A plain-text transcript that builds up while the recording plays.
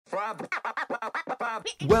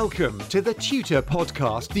Welcome to the Tutor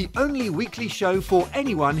Podcast, the only weekly show for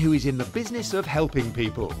anyone who is in the business of helping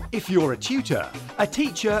people. If you're a tutor, a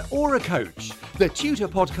teacher, or a coach, the Tutor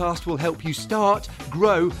Podcast will help you start,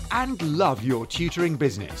 grow, and love your tutoring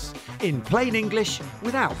business. In plain English,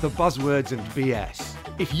 without the buzzwords and BS.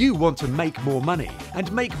 If you want to make more money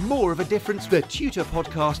and make more of a difference, the Tutor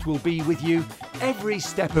Podcast will be with you every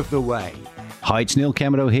step of the way. Hi, it's Neil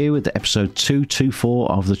Cameron here with episode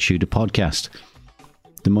 224 of the Tutor Podcast,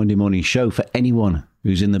 the Monday morning show for anyone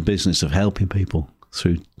who's in the business of helping people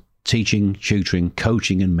through teaching, tutoring,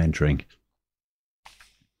 coaching and mentoring.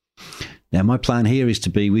 Now, my plan here is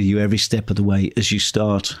to be with you every step of the way as you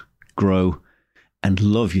start, grow and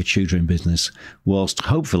love your tutoring business, whilst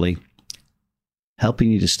hopefully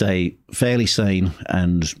helping you to stay fairly sane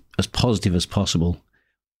and as positive as possible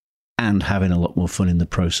and having a lot more fun in the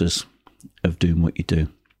process of doing what you do.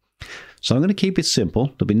 So I'm going to keep it simple.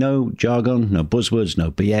 There'll be no jargon, no buzzwords,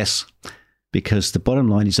 no BS, because the bottom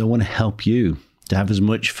line is I want to help you to have as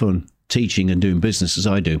much fun teaching and doing business as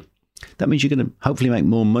I do. That means you're going to hopefully make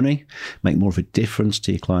more money, make more of a difference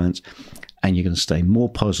to your clients, and you're going to stay more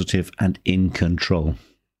positive and in control.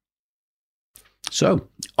 So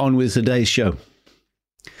on with today's show.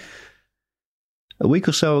 A week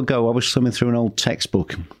or so ago, I was thumbing through an old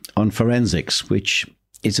textbook on forensics, which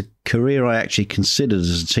is a career I actually considered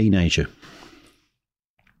as a teenager.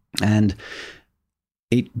 And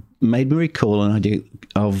it made me recall an idea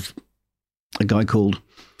of a guy called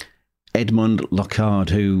Edmond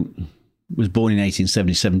Locard, who was born in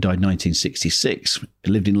 1877, died in 1966,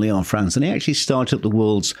 lived in Lyon, France, and he actually started up the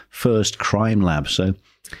world's first crime lab. So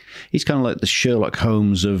he's kind of like the Sherlock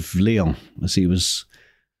Holmes of Lyon, as he was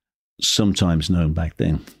sometimes known back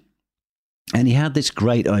then. And he had this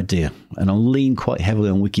great idea, and I'll lean quite heavily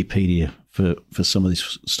on Wikipedia for some of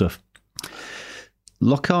this stuff.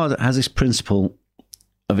 Locard has this principle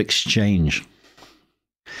of exchange,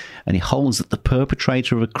 and he holds that the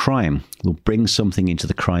perpetrator of a crime will bring something into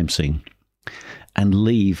the crime scene and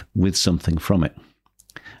leave with something from it,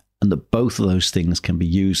 and that both of those things can be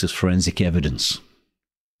used as forensic evidence.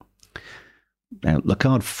 Now,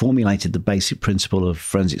 Locard formulated the basic principle of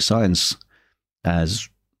forensic science as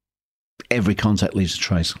every contact leaves a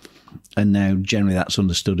trace. And now generally that's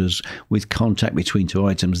understood as with contact between two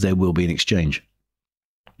items, there will be an exchange.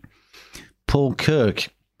 Paul Kirk,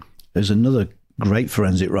 who's another great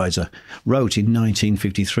forensic writer, wrote in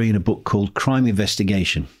 1953 in a book called Crime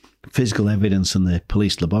Investigation, Physical Evidence and the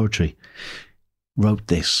Police Laboratory, wrote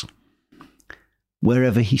this: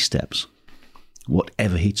 wherever he steps,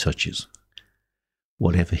 whatever he touches,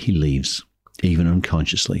 whatever he leaves, even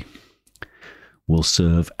unconsciously, will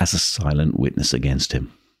serve as a silent witness against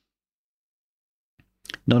him.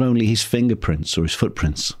 Not only his fingerprints or his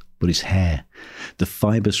footprints, but his hair, the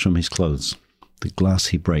fibres from his clothes, the glass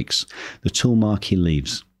he breaks, the tool mark he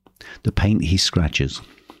leaves, the paint he scratches,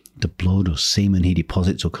 the blood or semen he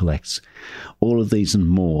deposits or collects, all of these and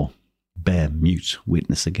more bear mute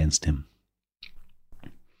witness against him.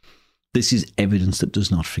 This is evidence that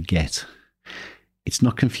does not forget. It's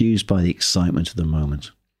not confused by the excitement of the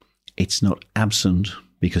moment. It's not absent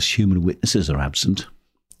because human witnesses are absent.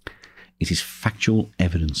 It is factual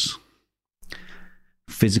evidence.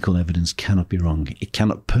 Physical evidence cannot be wrong. It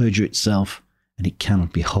cannot perjure itself, and it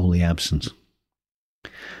cannot be wholly absent.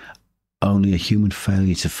 Only a human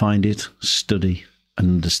failure to find it, study, and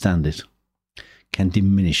understand it can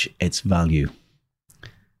diminish its value.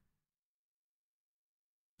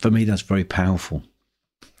 For me, that's very powerful.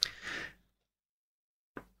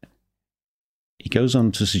 He goes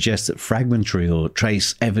on to suggest that fragmentary or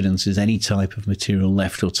trace evidence is any type of material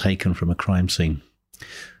left or taken from a crime scene,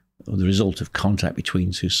 or the result of contact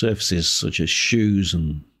between two surfaces, such as shoes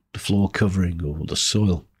and the floor covering or the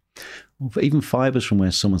soil, or even fibres from where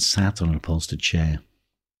someone sat on an upholstered chair.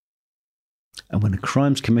 And when a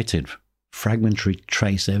crime's committed, fragmentary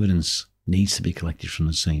trace evidence needs to be collected from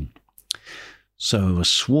the scene. So a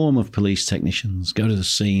swarm of police technicians go to the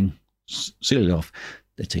scene, seal it off.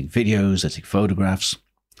 They take videos, they take photographs.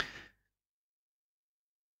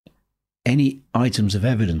 Any items of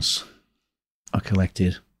evidence are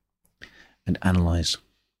collected and analysed.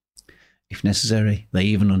 If necessary, they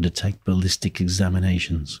even undertake ballistic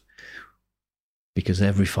examinations, because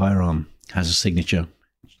every firearm has a signature,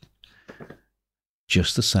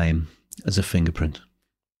 just the same as a fingerprint.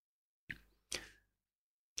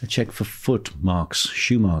 They check for foot marks,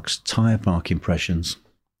 shoe marks, tyre mark impressions,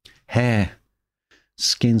 hair,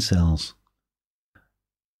 skin cells.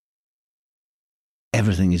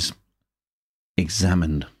 Everything is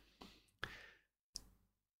examined.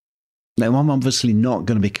 Now, I'm obviously not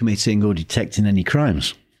going to be committing or detecting any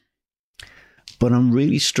crimes. But I'm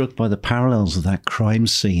really struck by the parallels of that crime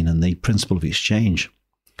scene and the principle of exchange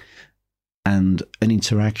and an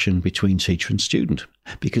interaction between teacher and student,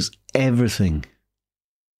 because everything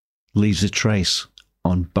leaves a trace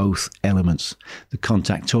on both elements, the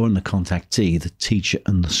contactor and the contactee, the teacher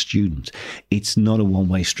and the student. It's not a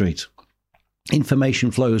one-way street. Information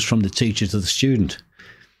flows from the teacher to the student.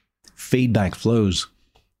 Feedback flows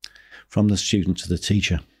from the student to the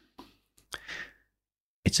teacher.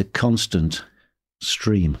 It's a constant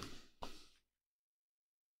stream.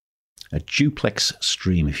 A duplex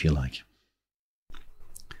stream, if you like.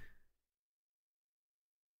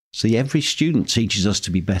 See, every student teaches us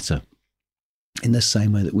to be better in the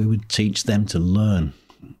same way that we would teach them to learn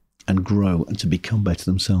and grow and to become better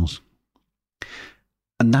themselves.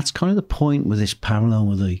 And that's kind of the point with this parallel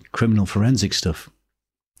with the criminal forensic stuff.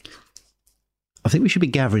 I think we should be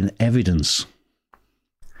gathering evidence.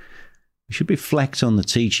 We should reflect on the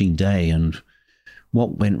teaching day and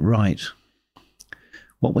what went right,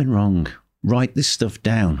 what went wrong. Write this stuff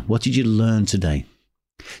down. What did you learn today?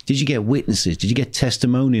 Did you get witnesses? Did you get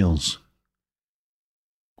testimonials?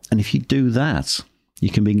 And if you do that, you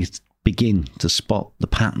can begin to spot the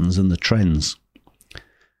patterns and the trends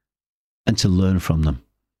and to learn from them.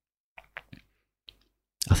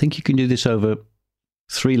 I think you can do this over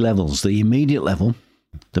 3 levels: the immediate level,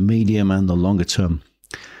 the medium, and the longer term.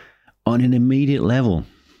 On an immediate level,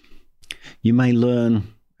 you may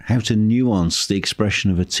learn how to nuance the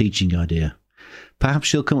expression of a teaching idea.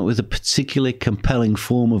 Perhaps you'll come up with a particularly compelling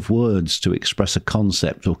form of words to express a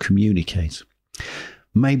concept or communicate.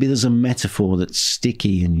 Maybe there's a metaphor that's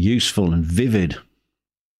sticky and useful and vivid.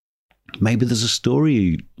 Maybe there's a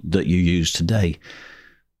story that you use today,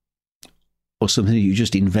 or something that you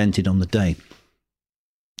just invented on the day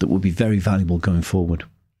that will be very valuable going forward.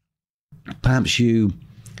 Perhaps you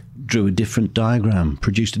drew a different diagram,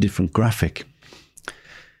 produced a different graphic.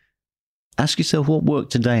 Ask yourself what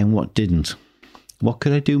worked today and what didn't. What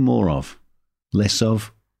could I do more of? Less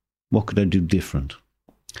of? What could I do different?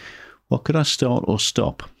 What could I start or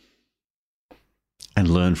stop? And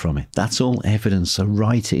learn from it. That's all evidence, so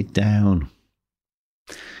write it down.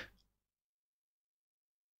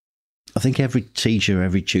 I think every teacher,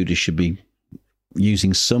 every tutor should be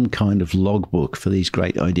using some kind of logbook for these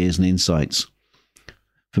great ideas and insights.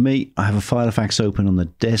 For me, I have a file of facts open on the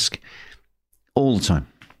desk all the time.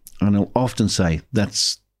 And I'll often say,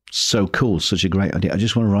 that's so cool, such a great idea. I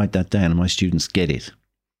just want to write that down and my students get it.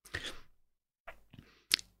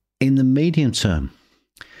 In the medium term,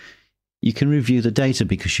 you can review the data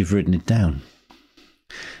because you've written it down.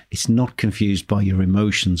 It's not confused by your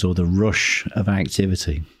emotions or the rush of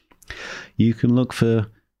activity. You can look for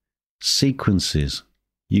sequences.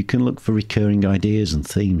 You can look for recurring ideas and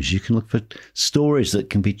themes. You can look for stories that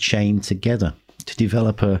can be chained together to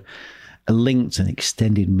develop a linked and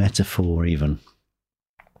extended metaphor even.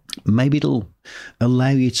 Maybe it'll allow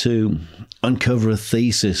you to uncover a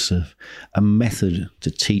thesis of a method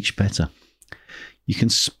to teach better. You can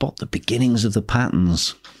spot the beginnings of the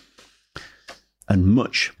patterns and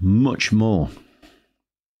much, much more.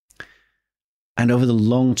 And over the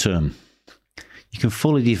long term, you can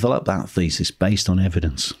fully develop that thesis based on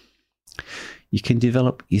evidence. You can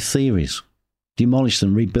develop your theories, demolish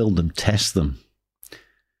them, rebuild them, test them.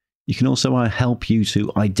 You can also help you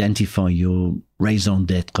to identify your raison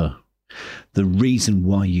d'être, the reason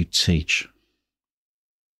why you teach.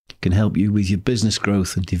 It can help you with your business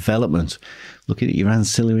growth and development, looking at your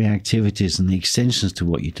ancillary activities and the extensions to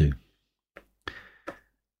what you do.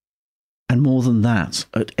 And more than that,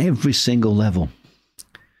 at every single level,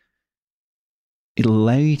 it'll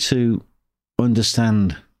allow you to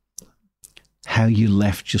understand how you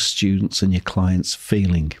left your students and your clients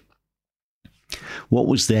feeling. What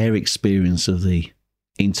was their experience of the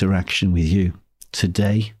interaction with you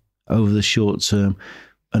today, over the short term,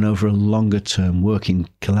 and over a longer term, working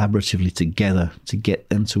collaboratively together to get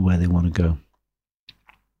them to where they want to go?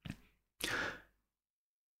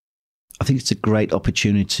 I think it's a great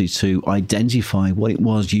opportunity to identify what it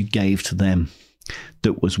was you gave to them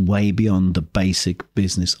that was way beyond the basic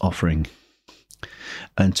business offering,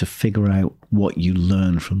 and to figure out what you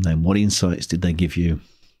learned from them. What insights did they give you?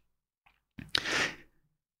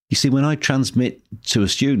 You see, when I transmit to a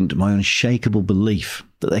student my unshakable belief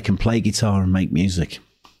that they can play guitar and make music,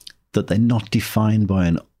 that they're not defined by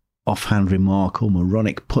an offhand remark or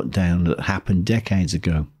moronic put-down that happened decades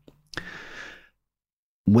ago,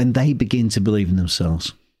 when they begin to believe in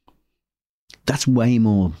themselves, that's way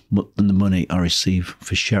more than the money I receive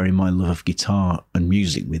for sharing my love of guitar and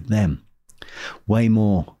music with them. Way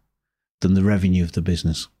more than the revenue of the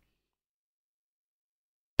business.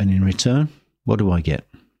 And in return, what do I get?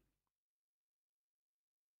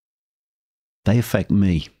 They affect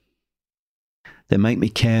me. They make me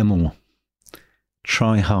care more,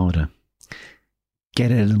 try harder,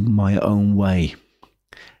 get out of my own way,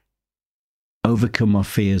 overcome my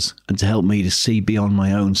fears, and to help me to see beyond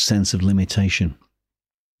my own sense of limitation.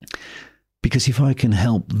 Because if I can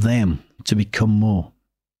help them to become more,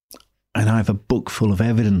 and I have a book full of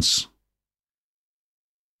evidence,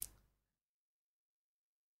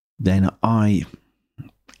 then I,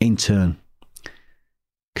 in turn,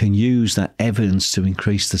 can use that evidence to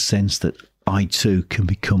increase the sense that I too can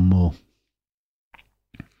become more.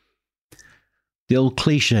 The old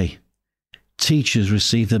cliche, teachers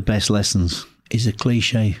receive the best lessons, is a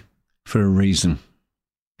cliche for a reason.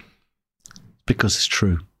 Because it's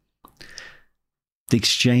true. The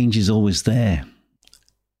exchange is always there.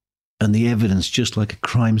 And the evidence, just like a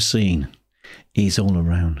crime scene, is all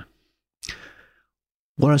around.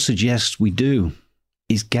 What I suggest we do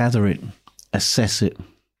is gather it, assess it,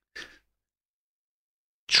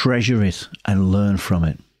 treasure it, and learn from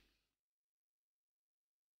it.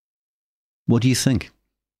 What do you think?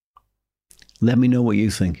 Let me know what you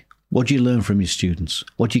think. What do you learn from your students?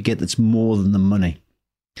 What do you get that's more than the money?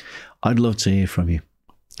 I'd love to hear from you,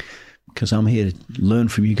 because I'm here to learn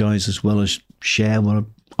from you guys as well as share what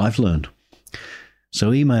I've learned.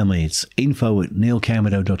 So email me. It's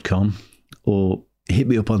info@neilcamerdo.com, or hit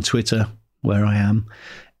me up on Twitter, where I am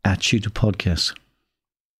 @Tutor Podcast.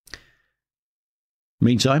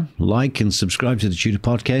 Meantime, like and subscribe to the Tutor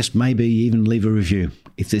Podcast. Maybe even leave a review.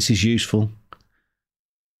 If this is useful,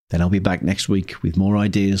 then I'll be back next week with more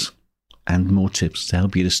ideas and more tips to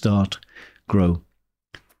help you to start, grow,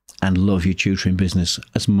 and love your tutoring business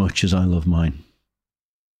as much as I love mine.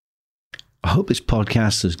 I hope this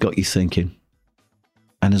podcast has got you thinking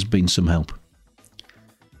and has been some help.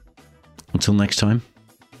 Until next time,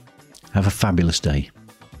 have a fabulous day.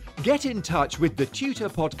 Get in touch with the Tutor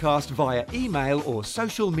Podcast via email or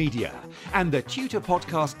social media, and the Tutor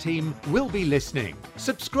Podcast team will be listening.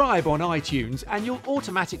 Subscribe on iTunes and you'll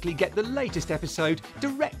automatically get the latest episode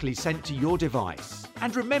directly sent to your device.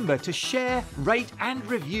 And remember to share, rate and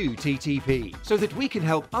review TTP so that we can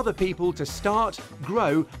help other people to start,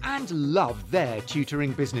 grow and love their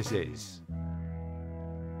tutoring businesses.